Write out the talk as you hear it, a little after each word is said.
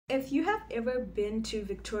If you have ever been to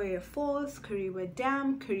Victoria Falls, Kariba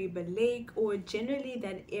Dam, Kariba Lake, or generally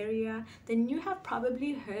that area, then you have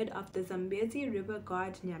probably heard of the Zambezi River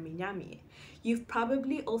God Nyami Nyami. You've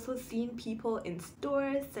probably also seen people in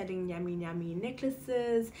stores selling Nyami Nyami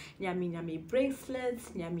necklaces, Nyami Nyami bracelets,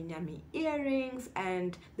 Nyami Nyami earrings,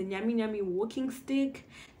 and the Nyami Nyami walking stick.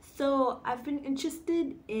 So I've been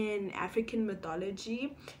interested in African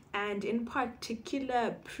mythology and in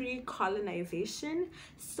particular pre-colonization.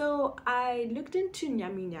 So I looked into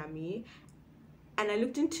Nyami Nyami and I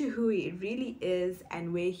looked into who he really is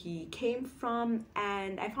and where he came from,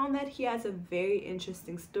 and I found that he has a very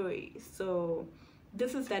interesting story. So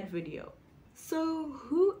this is that video. So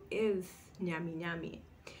who is Nyami Nyami?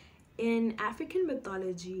 In African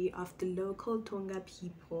mythology of the local Tonga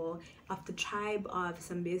people of the tribe of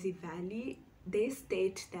Zambezi Valley, they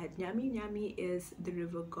state that Nyami Nyami is the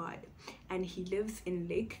river god, and he lives in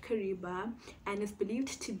Lake Kariba and is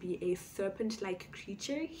believed to be a serpent-like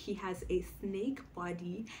creature. He has a snake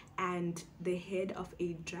body and the head of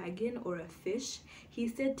a dragon or a fish.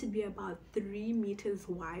 He's said to be about 3 meters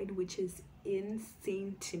wide, which is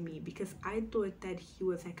insane to me because I thought that he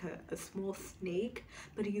was like a small snake,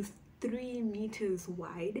 but he's 3 meters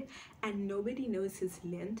wide and nobody knows his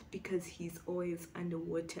length because he's always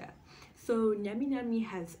underwater. So Nyami Nyami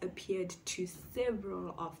has appeared to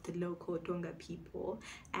several of the local Tonga people,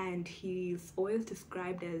 and he's always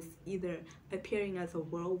described as either appearing as a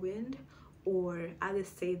whirlwind, or others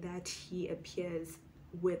say that he appears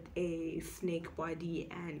with a snake body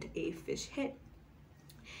and a fish head.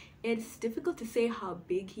 It's difficult to say how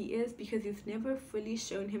big he is because he's never fully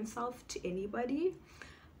shown himself to anybody,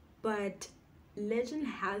 but legend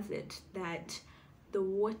has it that the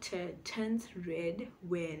water turns red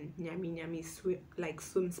when Nyami Nyami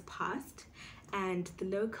swims past, and the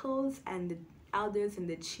locals and the elders and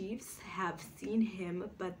the chiefs have seen him,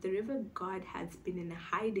 but the river god has been in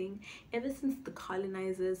hiding ever since the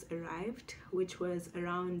colonizers arrived, which was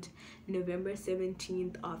around November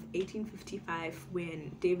 17th of 1855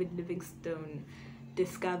 when David Livingstone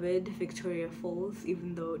discovered Victoria Falls,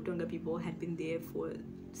 even though Tonga people had been there for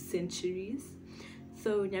centuries.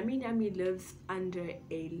 So Nyami Nyami lives under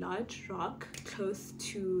a large rock close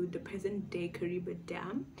to the present day Kariba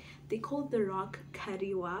Dam. They called the rock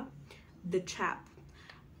Kariwa the trap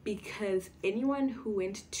because anyone who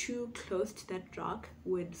went too close to that rock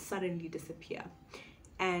would suddenly disappear,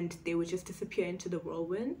 and they would just disappear into the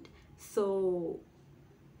whirlwind. So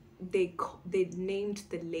they named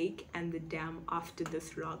the lake and the dam after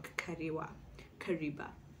this rock, Kariba.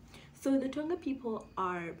 So the Tonga people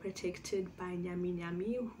are protected by Nyami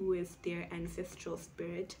Nyami, who is their ancestral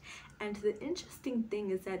spirit. And the interesting thing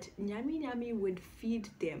is that Nyami Nyami would feed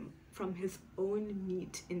them from his own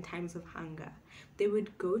meat in times of hunger. They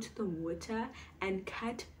would go to the water and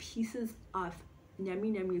cut pieces of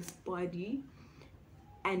Nyami Nyami's body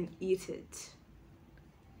and eat it.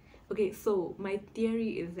 Okay, so my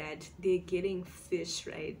theory is that they're getting fish,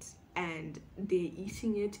 right? And they're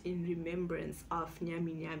eating it in remembrance of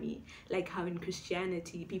Nyami Nyami, like how in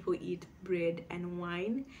Christianity people eat bread and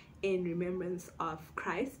wine in remembrance of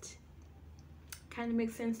Christ. Kind of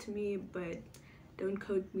makes sense to me, but don't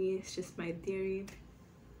quote me, it's just my theory.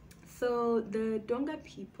 So the Tonga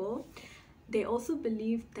people, they also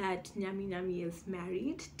believe that Nyami Nyami is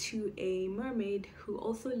married to a mermaid who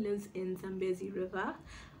also lives in Zambezi River,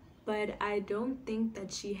 but I don't think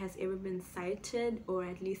that she has ever been sighted, or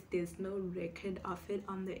at least there's no record of it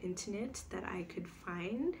on the internet that I could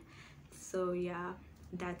find. So yeah,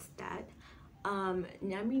 that's that.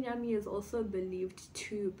 Nyami Nyami is also believed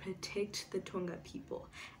to protect the Tonga people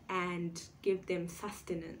and give them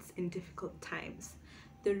sustenance in difficult times.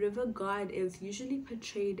 The river god is usually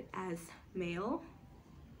portrayed as male,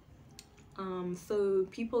 so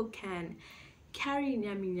people can carry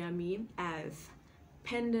Nyami Nyami as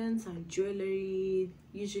pendants or jewelry,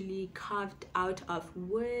 usually carved out of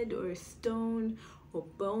wood or stone or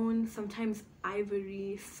bone, sometimes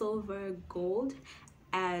ivory, silver, gold,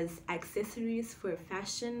 as accessories for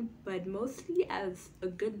fashion, but mostly as a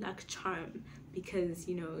good luck charm because,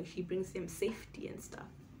 you know, he brings them safety and stuff.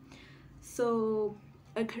 So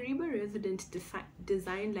a Kariba resident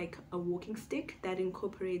designed like a walking stick that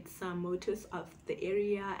incorporates some motifs of the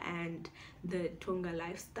area and the Tonga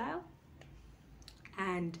lifestyle.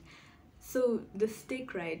 And so the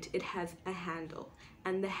stick, right, it has a handle,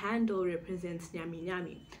 and the handle represents Nyami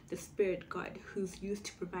Nyami, the spirit god who's used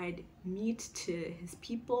to provide meat to his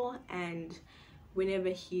people, and whenever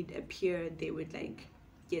he'd appear they would like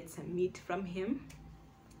get some meat from him.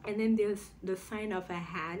 And then there's the sign of a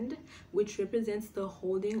hand, which represents the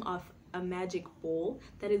holding of a magic ball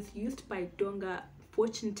that is used by Tonga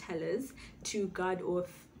fortune tellers to guard off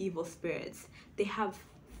evil spirits. They have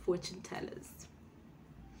fortune tellers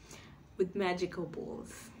with magical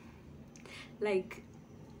balls. Like,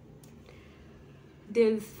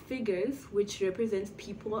 there's figures which represent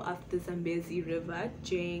people of the Zambezi River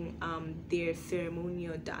during their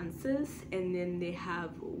ceremonial dances, and then they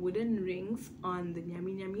have wooden rings on the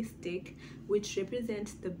Nyami Nyami stick which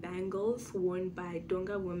represent the bangles worn by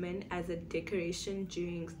Donga women as a decoration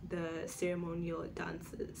during the ceremonial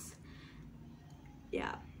dances.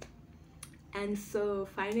 Yeah. And so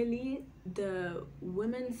finally, the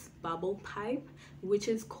women's bubble pipe, which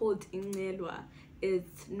is called ingelwa, is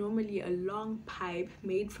normally a long pipe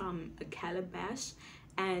made from a calabash,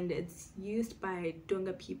 and it's used by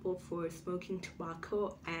Donga people for smoking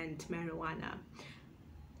tobacco and marijuana,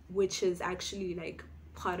 which is actually like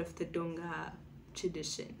part of the Donga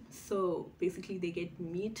tradition. So basically they get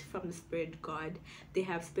meat from the spirit god, they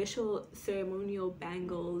have special ceremonial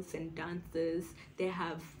bangles and dances, they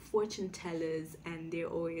have fortune tellers, and they're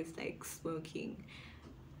always like smoking.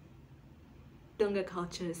 Donga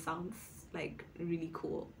culture sounds like really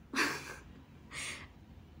cool.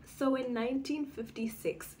 So in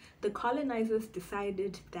 1956, the colonizers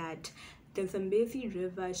decided that the Zambezi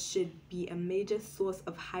River should be a major source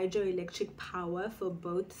of hydroelectric power for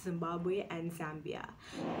both Zimbabwe and Zambia.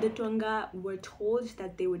 The Tonga were told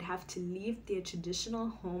that they would have to leave their traditional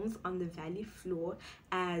homes on the valley floor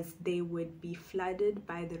as they would be flooded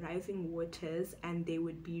by the rising waters, and they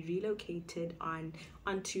would be relocated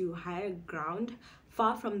onto higher ground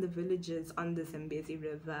far from the villages on the Zambezi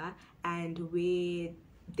River, and where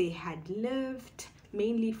they had lived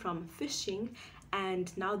mainly from fishing,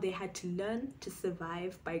 and now they had to learn to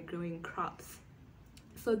survive by growing crops.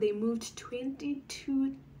 So they moved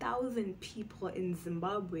 22,000 people in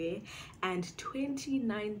Zimbabwe and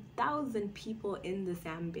 29,000 people in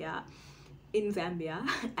Zambia,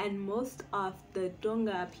 and most of the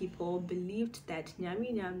Tonga people believed that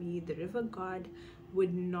Nyami Nyami, the river god,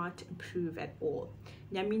 would not approve at all.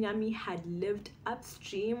 Nyami Nyami had lived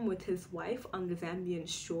upstream with his wife on the Zambian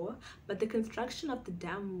shore, but the construction of the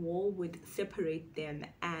dam wall would separate them,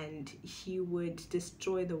 and he would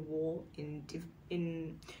destroy the wall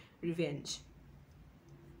in revenge.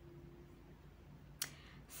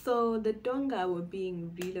 So the Tonga were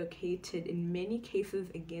being relocated in many cases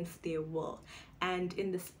against their will, and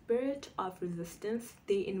in the spirit of resistance,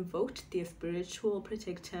 they invoked their spiritual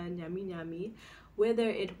protector Nyami Nyami, whether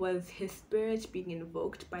it was his spirit being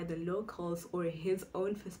invoked by the locals or his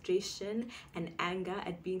own frustration and anger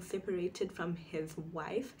at being separated from his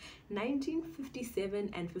wife. 1957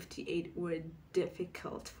 and 58 were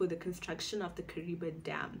difficult for the construction of the Kariba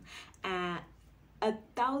Dam. A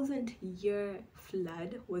 1,000-year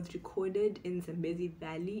flood was recorded in Zambezi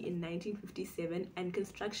Valley in 1957, and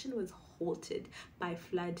construction was halted by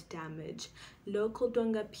flood damage. Local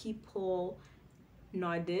Tonga people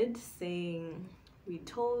nodded, saying, "We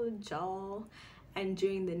told y'all." And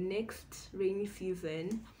during the next rainy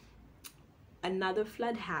season, another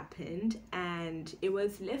flood happened, and it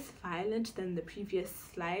was less violent than the previous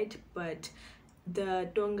slide, but the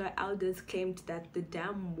Tonga elders claimed that the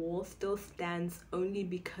dam wall still stands only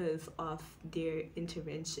because of their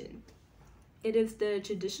intervention. It is the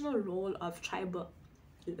traditional role of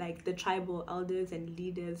the tribal elders and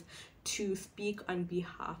leaders to speak on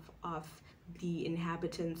behalf of the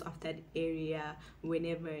inhabitants of that area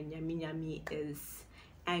whenever Nyami Nyami is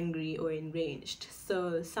angry or enraged.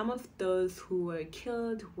 So some of those who were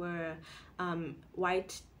killed were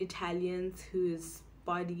white Italians whose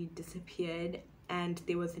body disappeared, and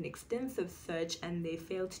there was an extensive search and they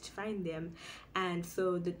failed to find them, and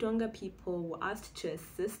so the Tonga people were asked to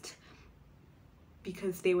assist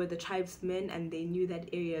because they were the tribesmen and they knew that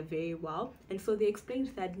area very well. And so they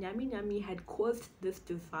explained that Nyami Nyami had caused this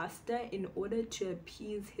disaster in order to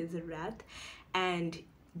appease his wrath, and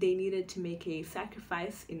they needed to make a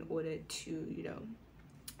sacrifice in order to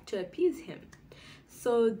appease him.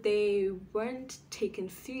 So they weren't taken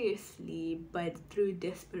seriously, but through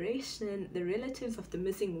desperation, the relatives of the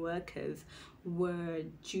missing workers were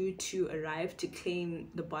due to arrive to claim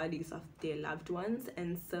the bodies of their loved ones,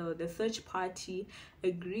 and so the search party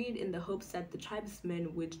agreed in the hopes that the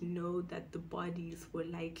tribesmen would know that the bodies were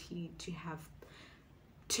likely to have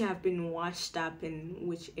been washed up in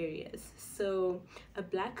which areas. So a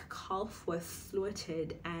black calf was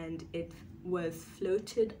slaughtered and it was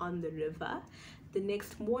floated on the river. The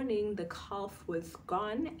next morning, the calf was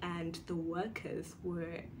gone and the workers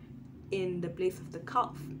were in the place of the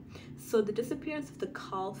calf. So the disappearance of the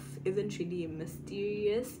calf isn't really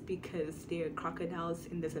mysterious because there are crocodiles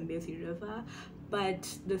in the Zambezi River, but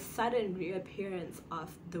the sudden reappearance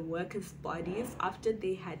of the workers' bodies after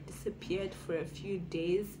they had disappeared for a few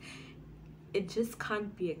days, it just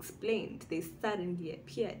can't be explained. They suddenly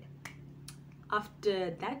appeared.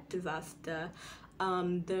 After that disaster,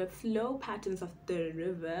 the flow patterns of the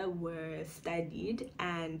river were studied,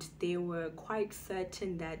 and they were quite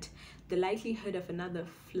certain that the likelihood of another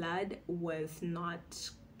flood was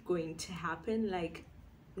not going to happen, like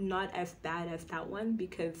not as bad as that one,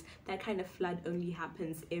 because that kind of flood only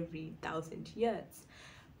happens every 1,000 years.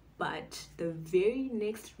 But the very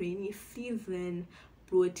next rainy season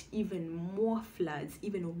brought even more floods,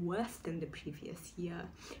 even worse than the previous year.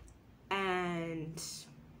 And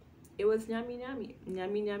it was Nyami Nyami.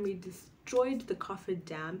 Nyami Nyami destroyed the coffer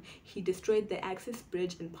dam. He destroyed the access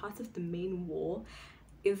bridge and parts of the main wall.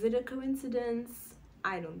 Is it a coincidence?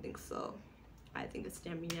 I don't think so. I think it's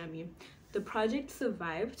Nyami Nyami. The project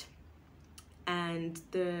survived, and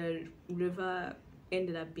the river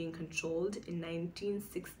ended up being controlled. In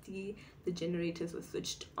 1960, the generators were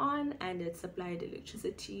switched on, and it supplied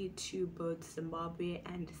electricity to both Zimbabwe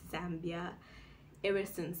and Zambia ever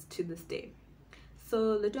since to this day.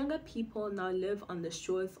 So the Tonga people now live on the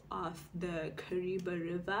shores of the Kariba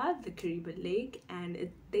River, the Kariba Lake, and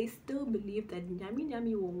they still believe that Nyami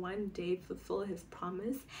Nyami will one day fulfill his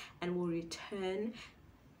promise and will return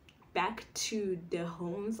back to the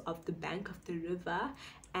homes of the bank of the river,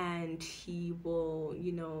 and he will,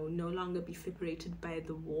 you know, no longer be separated by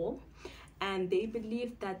the wall. And they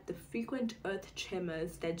believe that the frequent earth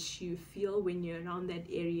tremors that you feel when you're around that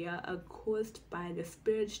area are caused by the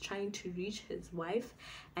spirit trying to reach his wife,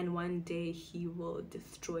 and one day he will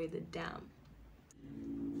destroy the dam.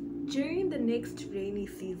 During the next rainy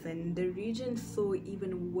season, the region saw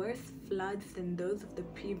even worse floods than those of the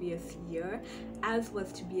previous year, as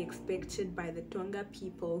was to be expected by the Tonga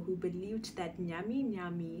people, who believed that Nyami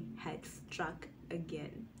Nyami had struck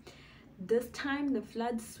again. This time, the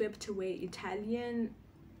floods swept away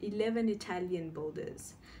 11 Italian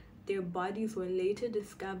builders. Their bodies were later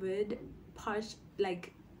discovered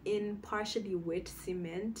in partially wet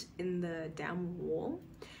cement in the dam wall.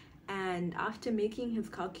 And after making his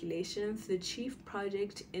calculations, the chief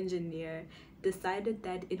project engineer decided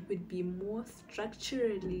that it would be more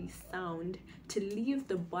structurally sound to leave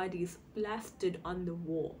the bodies plastered on the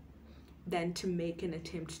wall than to make an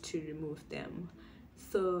attempt to remove them.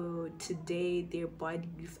 So today their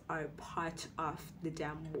bodies are part of the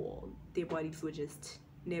dam wall. Their bodies were just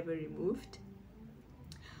never removed.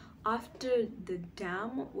 After the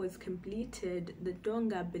dam was completed, the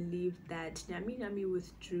Tonga believed that Nyami Nyami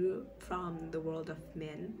withdrew from the world of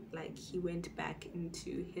men, like he went back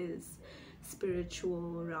into his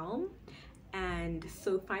spiritual realm. And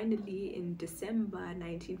so finally in December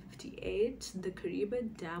 1958, the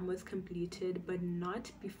Kariba Dam was completed, but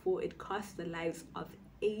not before it cost the lives of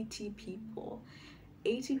 80 people.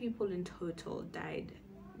 80 people in total died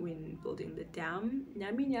when building the dam.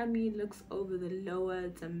 Nyami Nyami looks over the lower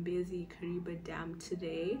Zambezi Kariba Dam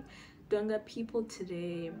today. Tonga people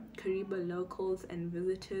today, Kariba locals and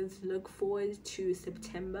visitors look forward to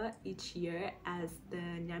September each year as the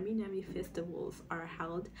Nyami Nyami festivals are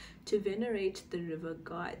held to venerate the river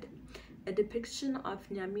god. A depiction of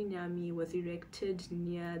Nyami Nyami was erected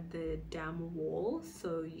near the dam wall,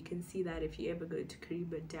 so you can see that if you ever go to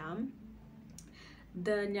Kariba Dam.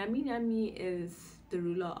 The Nyami Nyami is the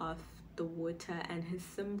ruler of the water, and his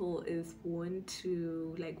symbol is worn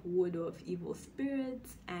to like ward off evil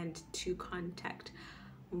spirits and to contact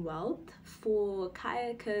wealth. For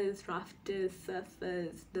kayakers, rafters,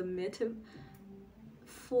 surfers, the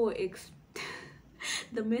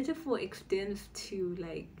metaphor extends to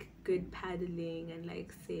like good paddling and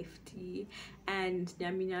like safety, and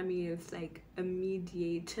Nyami Nyami is like a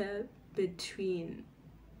mediator between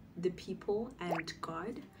the people and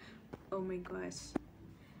God. Oh my gosh.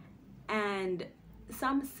 And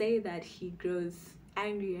some say that he grows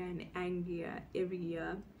angrier and angrier every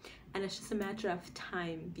year, and it's just a matter of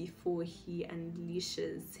time before he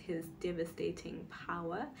unleashes his devastating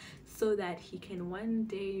power so that he can one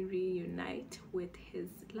day reunite with his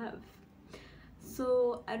love.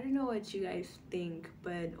 So I don't know what you guys think,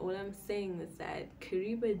 but all I'm saying is that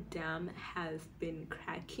Kariba Dam has been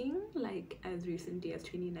cracking like as recently as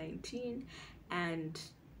 2019, and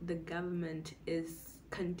the government is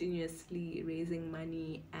continuously raising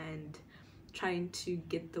money and trying to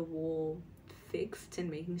get the wall fixed and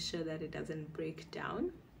making sure that it doesn't break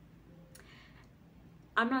down.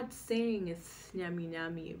 I'm not saying it's Nyami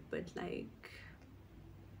Nyami, but like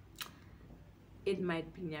it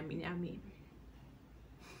might be Nyami Nyami.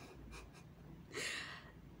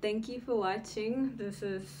 Thank you for watching. This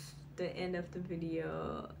is the end of the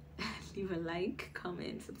video. leave a like,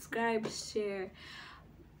 comment, subscribe, share.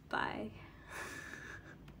 Bye.